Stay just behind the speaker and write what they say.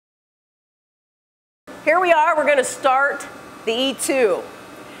Here we are, we're going to start the E2.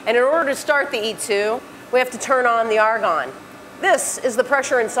 And in order to start the E2, we have to turn on the argon. This is the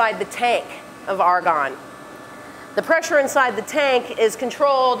pressure inside the tank of argon. The pressure inside the tank is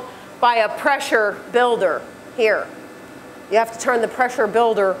controlled by a pressure builder here. You have to turn the pressure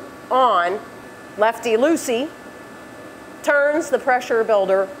builder on. Lefty-loosey turns the pressure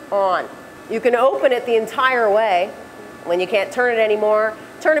builder on. You can open it the entire way. When you can't turn it anymore,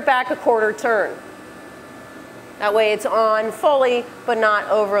 turn it back a quarter turn. That way it's on fully, but not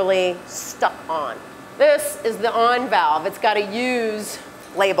overly stuck on. This is the on valve. It's got a use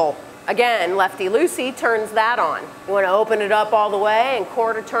label. Again, lefty-loosey turns that on. You want to open it up all the way and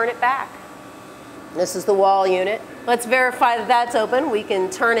quarter turn it back. This is the wall unit. Let's verify that that's open. We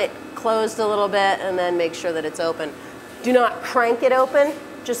can turn it closed a little bit and then make sure that it's open. Do not crank it open.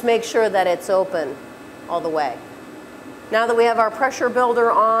 Just make sure that it's open all the way. Now that we have our pressure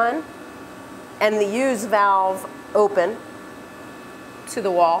builder on and the use valve open to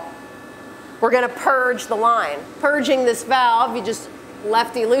the wall, we're going to purge the line. Purging this valve, you just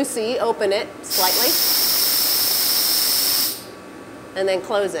lefty-loosey open it slightly and then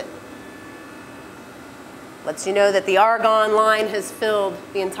close it. Lets you know that the argon line has filled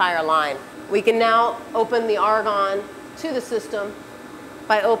the entire line. We can now open the argon to the system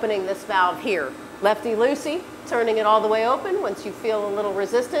by opening this valve here. Lefty-loosey, turning it all the way open. Once you feel a little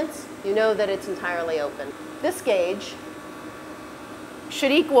resistance, you know that it's entirely open. This gauge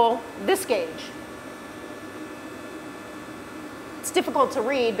should equal this gauge. It's difficult to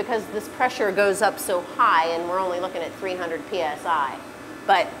read because this pressure goes up so high and we're only looking at 300 psi,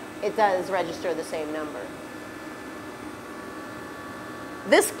 but it does register the same number.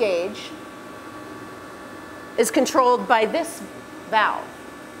 This gauge is controlled by this valve.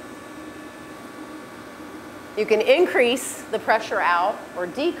 You can increase the pressure out or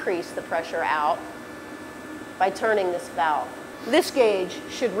decrease the pressure out by turning this valve. This gauge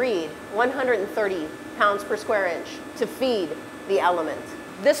should read 130 pounds per square inch to feed the element.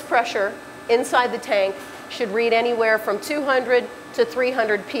 This pressure inside the tank should read anywhere from 200 to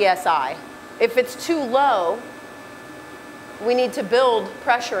 300 psi. If it's too low, we need to build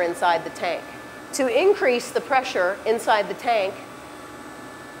pressure inside the tank. To increase the pressure inside the tank,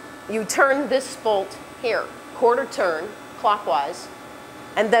 you turn this bolt here, quarter turn clockwise,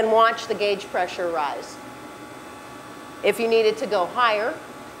 and then watch the gauge pressure rise. If you need it to go higher,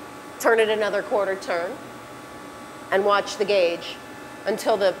 turn it another quarter turn and watch the gauge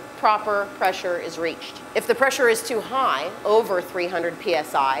until the proper pressure is reached. If the pressure is too high, over 300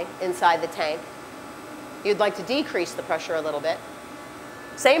 psi inside the tank, you'd like to decrease the pressure a little bit.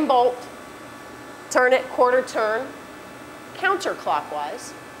 Same bolt, turn it quarter turn,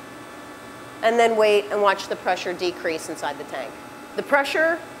 counterclockwise, and then wait and watch the pressure decrease inside the tank. The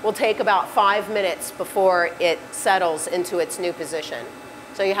pressure will take about 5 minutes before it settles into its new position,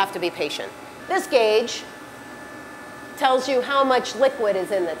 so you have to be patient. This gauge tells you how much liquid is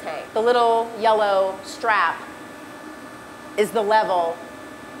in the tank. The little yellow strap is the level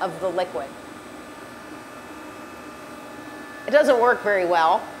of the liquid. It doesn't work very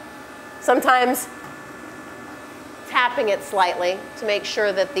well. Sometimes tapping it slightly to make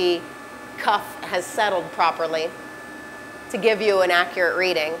sure that the cuff has settled properly to give you an accurate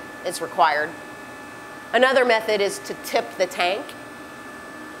reading is required. Another method is to tip the tank.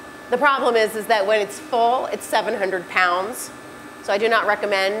 The problem is that when it's full, it's 700 pounds. So I do not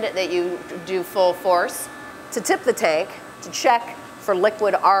recommend that you do full force. To tip the tank, to check for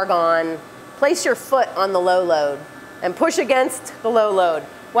liquid argon, place your foot on the low load and push against the low load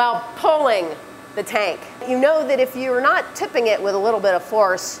while pulling the tank. You know that if you're not tipping it with a little bit of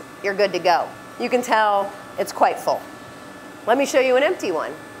force, you're good to go. You can tell it's quite full. Let me show you an empty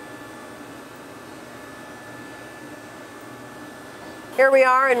one. Here we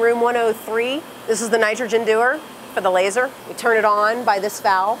are in room 103. This is the nitrogen dewar for the laser. We turn it on by this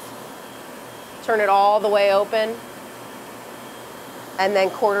valve, turn it all the way open, and then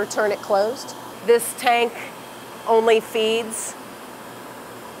quarter turn it closed. This tank only feeds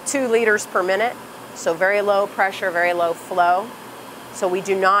 2 liters per minute, so very low pressure, very low flow. So we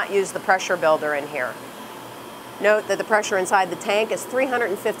do not use the pressure builder in here. Note that the pressure inside the tank is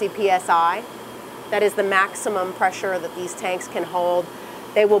 350 psi. That is the maximum pressure that these tanks can hold.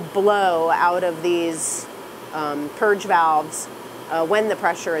 They will blow out of these purge valves when the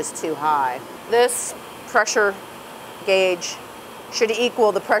pressure is too high. This pressure gauge should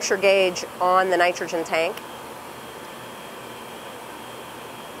equal the pressure gauge on the nitrogen tank.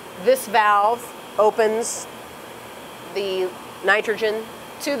 This valve opens the nitrogen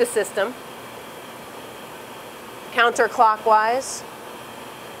to the system counterclockwise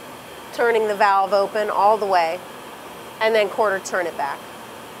turning the valve open all the way, and then quarter turn it back.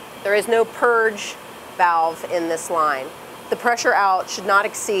 There is no purge valve in this line. The pressure out should not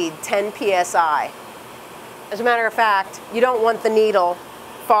exceed 10 psi. As a matter of fact, you don't want the needle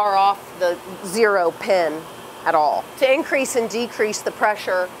far off the 0 pin at all. To increase and decrease the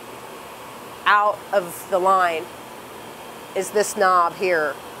pressure out of the line is this knob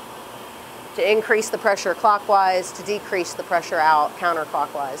here. To increase the pressure clockwise, to decrease the pressure out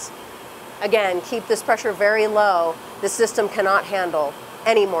counterclockwise. Again, keep this pressure very low. The system cannot handle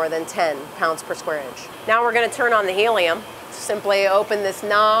any more than 10 pounds per square inch. Now we're going to turn on the helium. Simply open this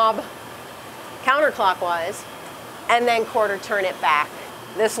knob counterclockwise and then quarter turn it back.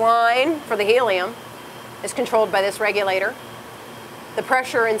 This line for the helium is controlled by this regulator. The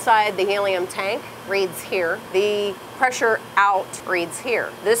pressure inside the helium tank reads here. The pressure out reads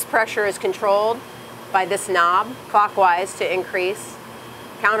here. This pressure is controlled by this knob, clockwise to increase,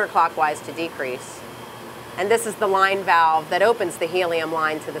 counterclockwise to decrease. And this is the line valve that opens the helium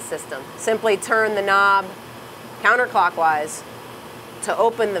line to the system. Simply turn the knob counterclockwise to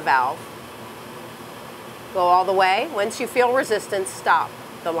open the valve. Go all the way. Once you feel resistance, stop.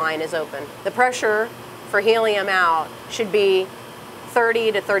 The line is open. The pressure for helium out should be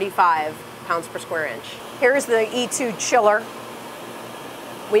 30 to 35 pounds per square inch. Here's the E2 chiller.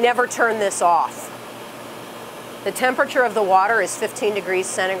 We never turn this off. The temperature of the water is 15 degrees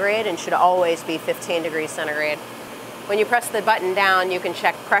centigrade and should always be 15 degrees centigrade. When you press the button down, you can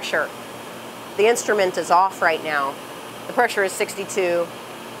check pressure. The instrument is off right now. The pressure is 62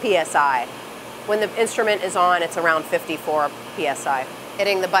 psi. When the instrument is on, it's around 54 psi.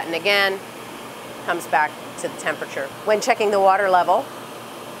 Hitting the button again comes back to the temperature. When checking the water level,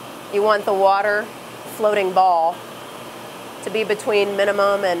 you want the water floating ball to be between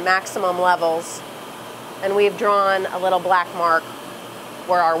minimum and maximum levels. And we've drawn a little black mark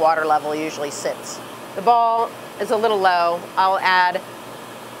where our water level usually sits. The ball is a little low. I'll add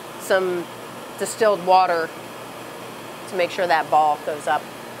some distilled water to make sure that ball goes up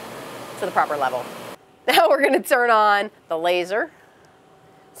to the proper level. Now we're going to turn on the laser.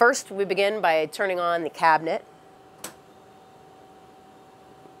 First, we begin by turning on the cabinet. You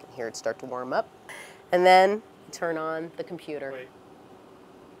can hear it start to warm up. And then turn on the computer.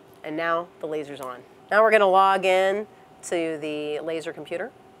 And now the laser's on. Now we're going to log in to the laser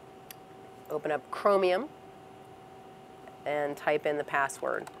computer, open up Chromium, and type in the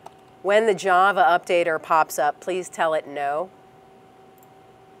password. When the Java updater pops up, please tell it no.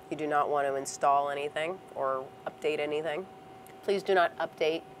 You do not want to install anything or update anything. Please do not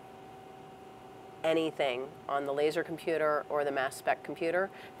update anything on the laser computer or the mass spec computer.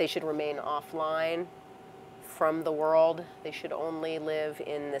 They should remain offline from the world. They should only live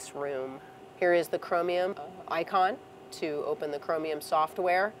in this room. Here is the Chromium icon to open the Chromium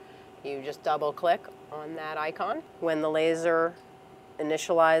software. You just double click on that icon. When the laser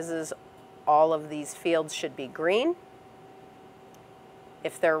initializes, all of these fields should be green.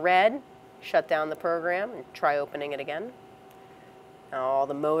 If they're red, shut down the program and try opening it again. Now all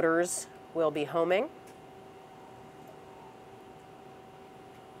the motors will be homing.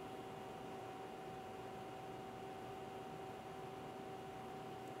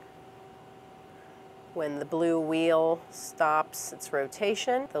 When the blue wheel stops its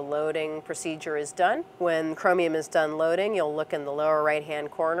rotation, the loading procedure is done. When Chromium is done loading, you'll look in the lower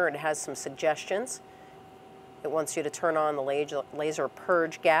right-hand corner. It has some suggestions. It wants you to turn on the laser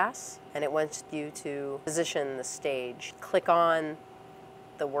purge gas, and it wants you to position the stage. Click on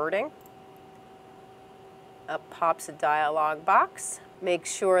the wording. Up pops a dialog box. Make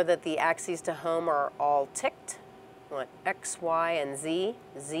sure that the axes to home are all ticked. You want X, Y, and Z,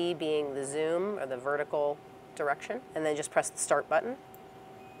 Z being the zoom or the vertical direction, and then just press the start button.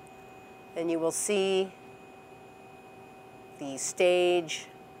 And you will see the stage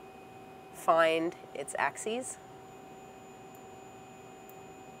find its axes.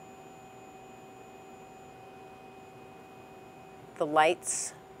 The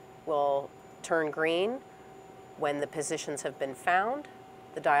lights will turn green when the positions have been found.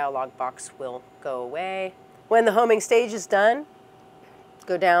 The dialog box will go away. When the homing stage is done,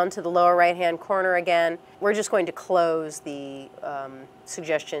 go down to the lower right-hand corner again. We're just going to close the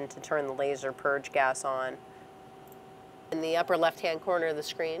suggestion to turn the laser purge gas on. In the upper left-hand corner of the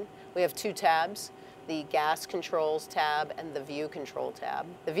screen, we have two tabs, the gas controls tab and the view control tab.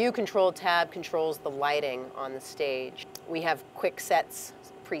 The view control tab controls the lighting on the stage. We have quick sets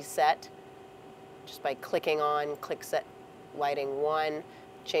preset. Just by clicking on quick set lighting 1,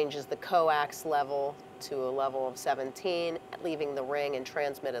 changes the coax level to a level of 17, leaving the ring and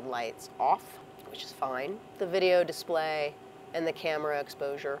transmitted lights off, which is fine. The video display and the camera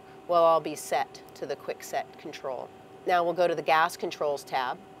exposure will all be set to the quick set control. Now we'll go to the gas controls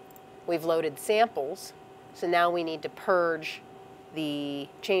tab. We've loaded samples, so now we need to purge the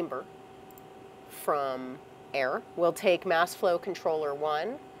chamber from air. We'll take mass flow controller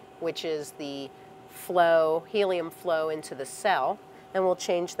 1, which is the flow, helium flow into the cell, and we'll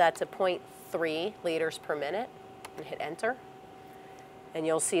change that to 0.3 liters per minute and hit enter. And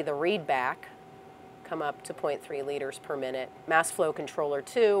you'll see the read back come up to 0.3 liters per minute. Mass flow controller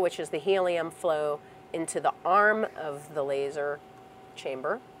 2, which is the helium flow into the arm of the laser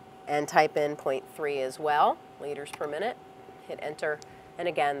chamber, and type in 0.3 as well, liters per minute, hit enter, and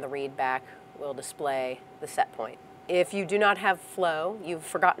again the read back will display the set point. If you do not have flow, you've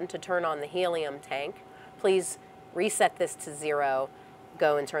forgotten to turn on the helium tank, please reset this to 0,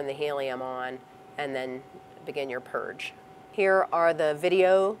 go and turn the helium on, and then begin your purge. Here are the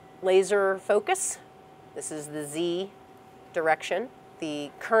video laser focus. This is the Z direction.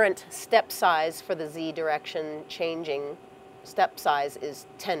 The current step size for the Z direction changing step size is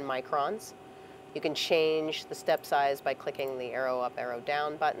 10 microns. You can change the step size by clicking the arrow up, arrow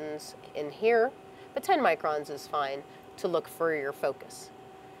down buttons in here, but 10 microns is fine to look for your focus.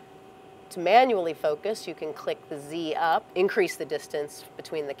 To manually focus, you can click the Z up, increase the distance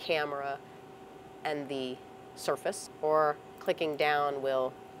between the camera and the surface, or clicking down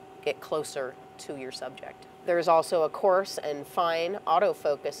will get closer to your subject. There's also a coarse and fine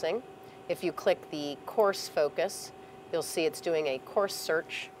autofocusing. If you click the coarse focus, you'll see it's doing a coarse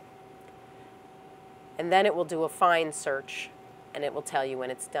search, and then it will do a fine search, and it will tell you when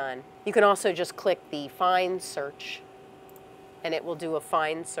it's done. You can also just click the fine search, and it will do a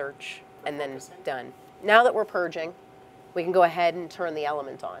fine search, and then done. Now that we're purging, we can go ahead and turn the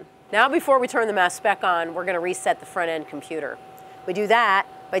element on. Now before we turn the mass spec on, we're going to reset the front end computer. We do that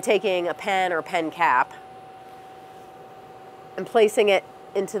by taking a pen or pen cap and placing it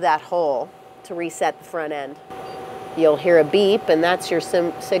into that hole to reset the front end. You'll hear a beep, and that's your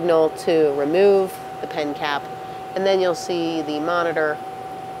signal to remove the pen cap, and then you'll see the monitor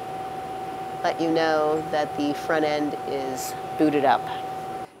let you know that the front end is booted up.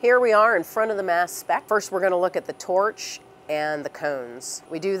 Here we are in front of the mass spec. First we're going to look at the torch and the cones.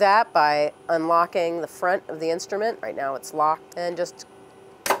 We do that by unlocking the front of the instrument. Right now it's locked, and just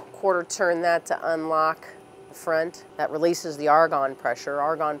quarter turn that to unlock the front. That releases the argon pressure.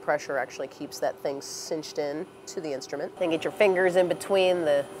 Argon pressure actually keeps that thing cinched in to the instrument. Then get your fingers in between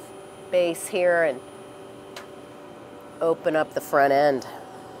the base here and open up the front end.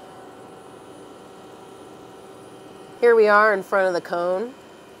 Here we are in front of the cone.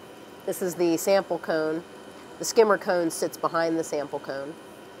 This is the sample cone. The skimmer cone sits behind the sample cone.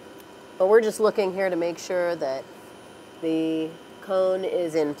 But we're just looking here to make sure that the cone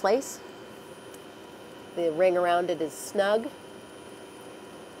is in place. The ring around it is snug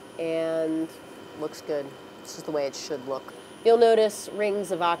and looks good. This is the way it should look. You'll notice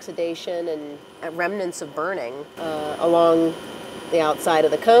rings of oxidation and remnants of burning along the outside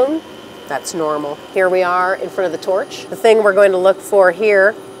of the cone. That's normal. Here we are in front of the torch. The thing we're going to look for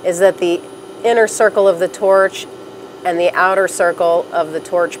here is that the inner circle of the torch and the outer circle of the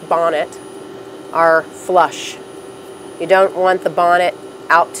torch bonnet are flush. You don't want the bonnet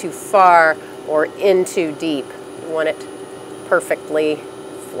out too far or in too deep. You want it perfectly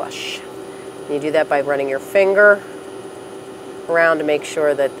flush. And you do that by running your finger around to make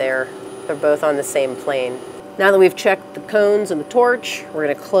sure that they're both on the same plane. Now that we've checked the cones and the torch, we're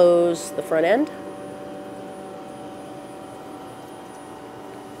going to close the front end.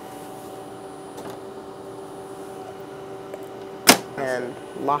 And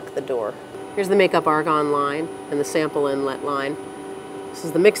lock the door. Here's the makeup argon line and the sample inlet line. This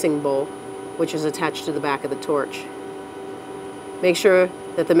is the mixing bowl, which is attached to the back of the torch. Make sure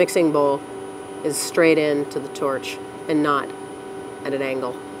that the mixing bowl is straight into the torch and not at an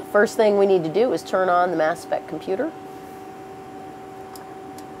angle. First thing we need to do is turn on the mass spec computer.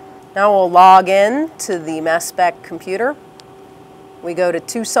 Now we'll log in to the mass spec computer. We go to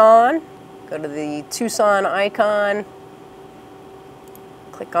Tucson, go to the Tucson icon,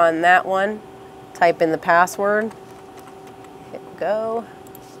 click on that one, type in the password, hit go.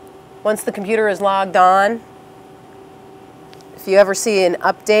 Once the computer is logged on, if you ever see an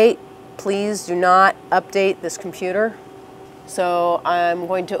update, please do not update this computer. So I'm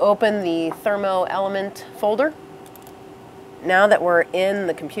going to open the Thermo Element folder. Now that we're in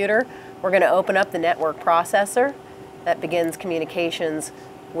the computer, we're going to open up the network processor that begins communications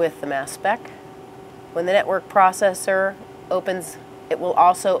with the mass spec. When the network processor opens, it will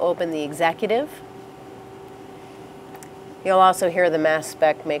also open the executive. You'll also hear the mass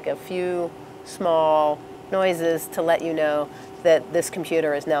spec make a few small noises to let you know that this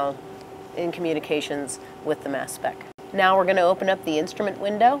computer is now in communications with the mass spec. Now we're going to open up the instrument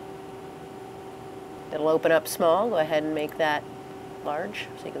window. It'll open up small. Go ahead and make that large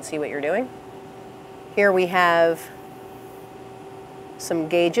so you can see what you're doing. Here we have some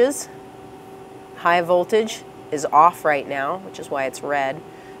gauges. High voltage is off right now, which is why it's red.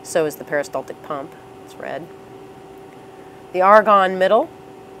 So is the peristaltic pump. It's red. The argon middle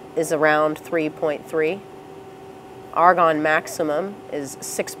is around 3.3. Argon maximum is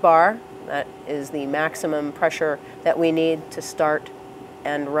 6 bar. That is the maximum pressure that we need to start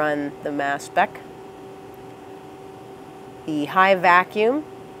and run the mass spec. The high vacuum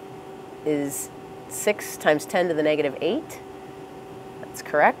is 6 times 10 to the negative 8. That's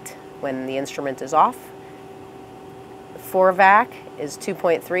correct when the instrument is off. The 4-vac is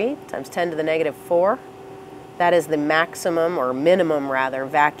 2.3 times 10 to the negative 4. That is the maximum, or minimum rather,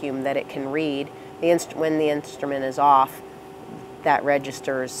 vacuum that it can read. When the instrument is off, that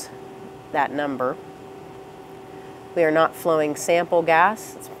registers that number. We are not flowing sample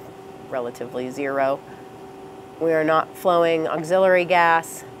gas. It's relatively 0. We are not flowing auxiliary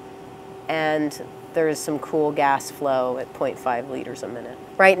gas, and there is some cool gas flow at 0.5 liters a minute.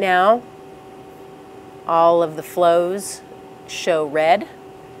 Right now, all of the flows show red,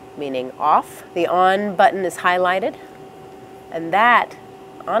 meaning off. The on button is highlighted, and that,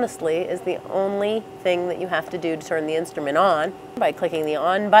 honestly, is the only thing that you have to do to turn the instrument on. By clicking the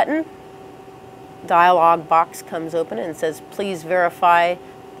on button, dialog box comes open and says, please verify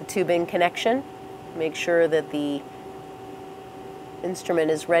the tubing connection. Make sure that the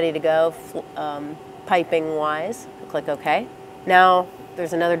instrument is ready to go, piping wise. Click OK. Now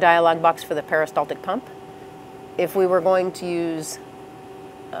there's another dialog box for the peristaltic pump. If we were going to use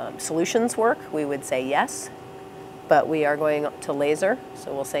solutions work, we would say yes, but we are going to laser,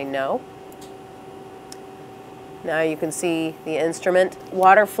 so we'll say no. Now you can see the instrument.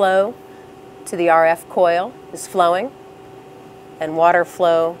 Water flow to the RF coil is flowing, and water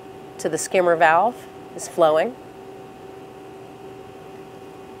flow to the skimmer valve is flowing.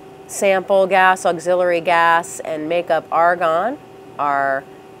 Sample gas, auxiliary gas, and makeup argon are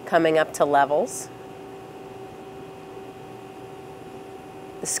coming up to levels.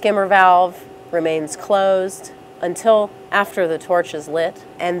 The skimmer valve remains closed until after the torch is lit,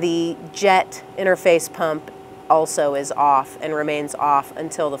 and the jet interface pump also is off and remains off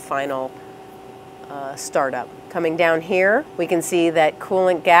until the final startup. Coming down here, we can see that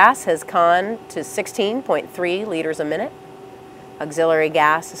coolant gas has gone to 16.3 liters a minute. Auxiliary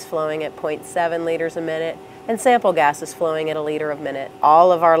gas is flowing at 0.7 liters a minute, and sample gas is flowing at 1 liter a minute.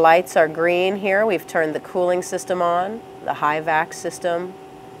 All of our lights are green here. We've turned the cooling system on, the high vac system,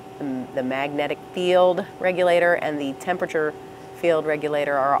 the magnetic field regulator, and the temperature field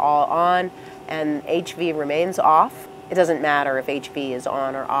regulator are all on, and HV remains off. It doesn't matter if HV is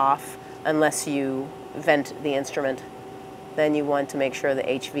on or off unless you vent the instrument. Then you want to make sure the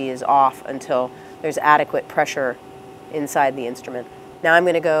HV is off until there's adequate pressure inside the instrument. Now I'm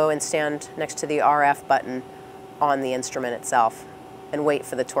going to go and stand next to the RF button on the instrument itself and wait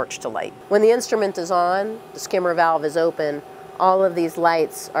for the torch to light. When the instrument is on, the skimmer valve is open, all of these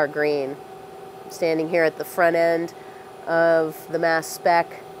lights are green. I'm standing here at the front end of the mass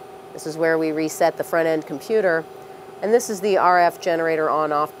spec. This is where we reset the front end computer, and this is the RF generator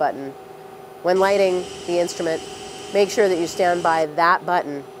on-off button. When lighting the instrument, make sure that you stand by that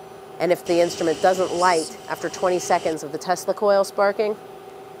button, and if the instrument doesn't light after 20 seconds of the Tesla coil sparking,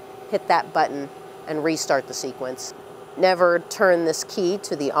 hit that button and restart the sequence. Never turn this key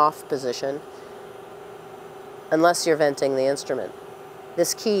to the off position unless you're venting the instrument.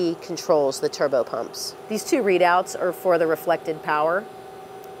 This key controls the turbo pumps. These two readouts are for the reflected power.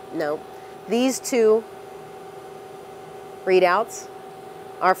 No, these two readouts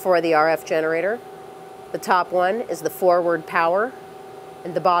are for the RF generator. The top one is the forward power,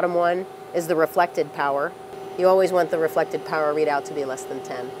 and the bottom one is the reflected power. You always want the reflected power readout to be less than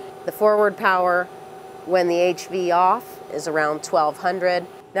 10. The forward power, when the HV off, is around 1200.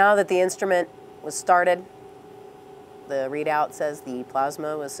 Now that the instrument was started, the readout says the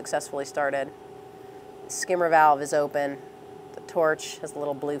plasma was successfully started. The skimmer valve is open. The torch has a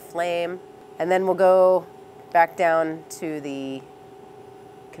little blue flame. And then we'll go back down to the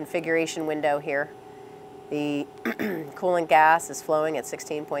configuration window here. The coolant gas is flowing at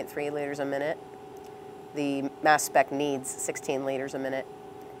 16.3 liters a minute. The mass spec needs 16 liters a minute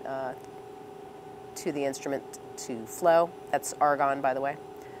to the instrument to flow. That's argon, by the way.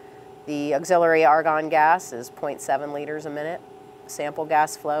 The auxiliary argon gas is 0.7 liters a minute. Sample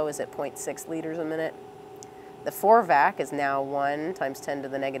gas flow is at 0.6 liters a minute. The 4-vac is now 1 times 10 to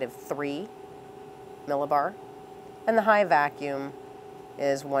the negative 3 millibar. And the high vacuum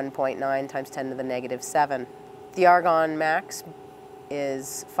is 1.9 times 10 to the negative 7. The argon max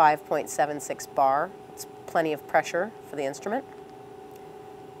is 5.76 bar. It's plenty of pressure for the instrument.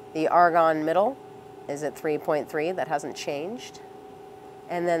 The argon middle is at 3.3. That hasn't changed.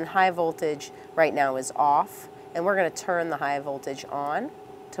 And then high voltage right now is off. And we're going to turn the high voltage on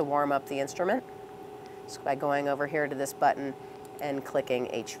to warm up the instrument. So by going over here to this button and clicking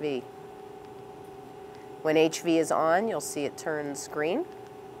HV. When HV is on, you'll see it turns green.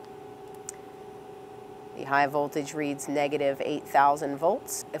 The high voltage reads negative 8,000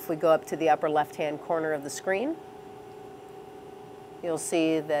 volts. If we go up to the upper left-hand corner of the screen, you'll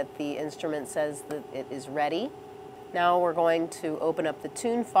see that the instrument says that it is ready. Now we're going to open up the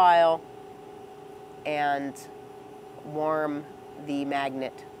tune file and warm the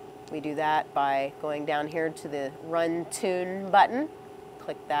magnet. We do that by going down here to the Run Tune button.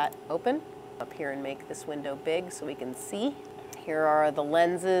 Click that open. Up here and make this window big so we can see. Here are the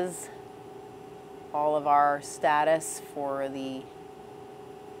lenses, all of our status for the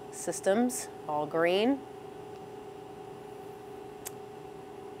systems, all green.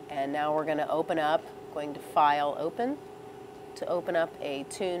 And now we're going to open up, going to File Open, to open up a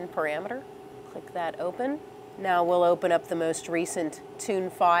tune parameter. Click that open. Now we'll open up the most recent tune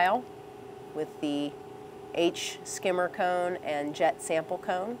file with the H skimmer cone and jet sample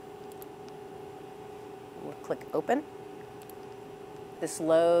cone. We'll click open. This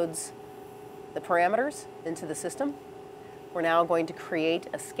loads the parameters into the system. We're now going to create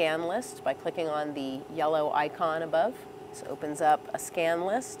a scan list by clicking on the yellow icon above. This opens up a scan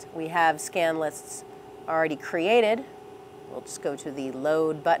list. We have scan lists already created. We'll just go to the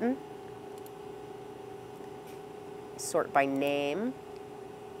load button. Sort by name.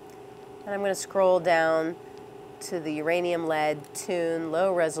 And I'm going to scroll down to the uranium lead tune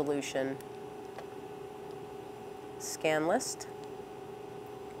low resolution scan list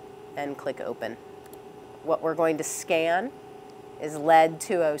and click open. What we're going to scan is lead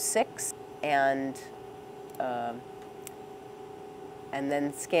 206 and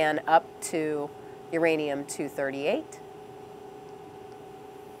then scan up to uranium 238.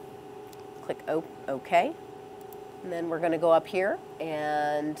 Click OK. And then we're going to go up here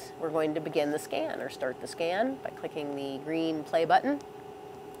and we're going to begin the scan or start the scan by clicking the green play button.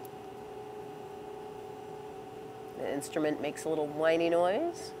 The instrument makes a little whiny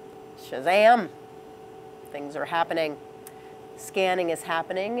noise. Shazam! Things are happening. Scanning is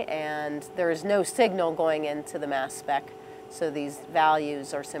happening and there is no signal going into the mass spec. So these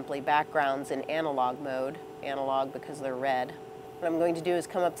values are simply backgrounds in analog mode. Analog because they're red. What I'm going to do is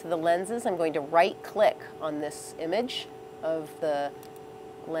come up to the lenses. I'm going to right-click on this image of the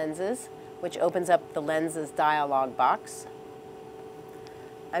lenses, which opens up the lenses dialog box.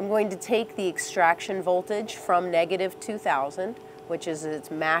 I'm going to take the extraction voltage from negative 2,000, which is its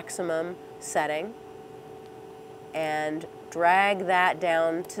maximum setting, and drag that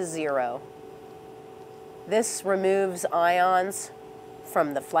down to 0. This removes ions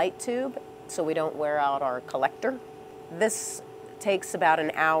from the flight tube so we don't wear out our collector. This takes about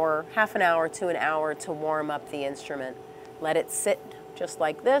an hour, half an hour to an hour to warm up the instrument. Let it sit just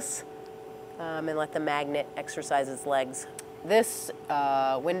like this and let the magnet exercise its legs. This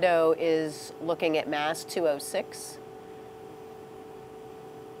window is looking at mass 206.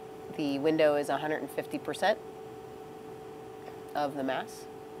 The window is 150% of the mass.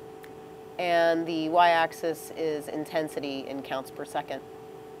 And the y-axis is intensity in counts per second.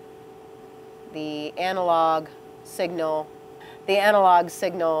 The analog signal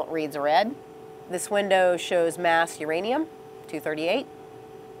reads red. This window shows mass uranium, 238,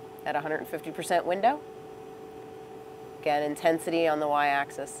 at 150% window. Again, intensity on the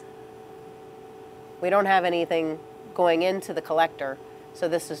y-axis. We don't have anything going into the collector, so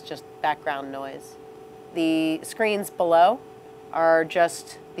this is just background noise. The screens below are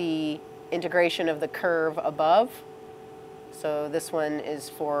just the integration of the curve above. So this one is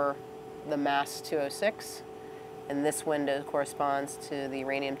for the mass 206. And this window corresponds to the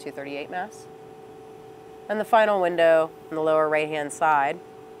uranium 238 mass. And the final window on the lower right-hand side,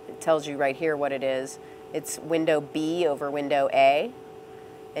 it tells you right here what it is. It's window B over window A.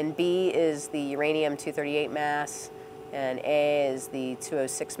 And B is the uranium 238 mass, and A is the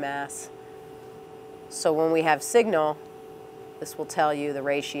 206 mass. So when we have signal, this will tell you the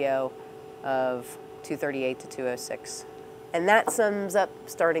ratio of 238 to 206. And that sums up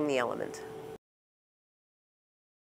starting the element.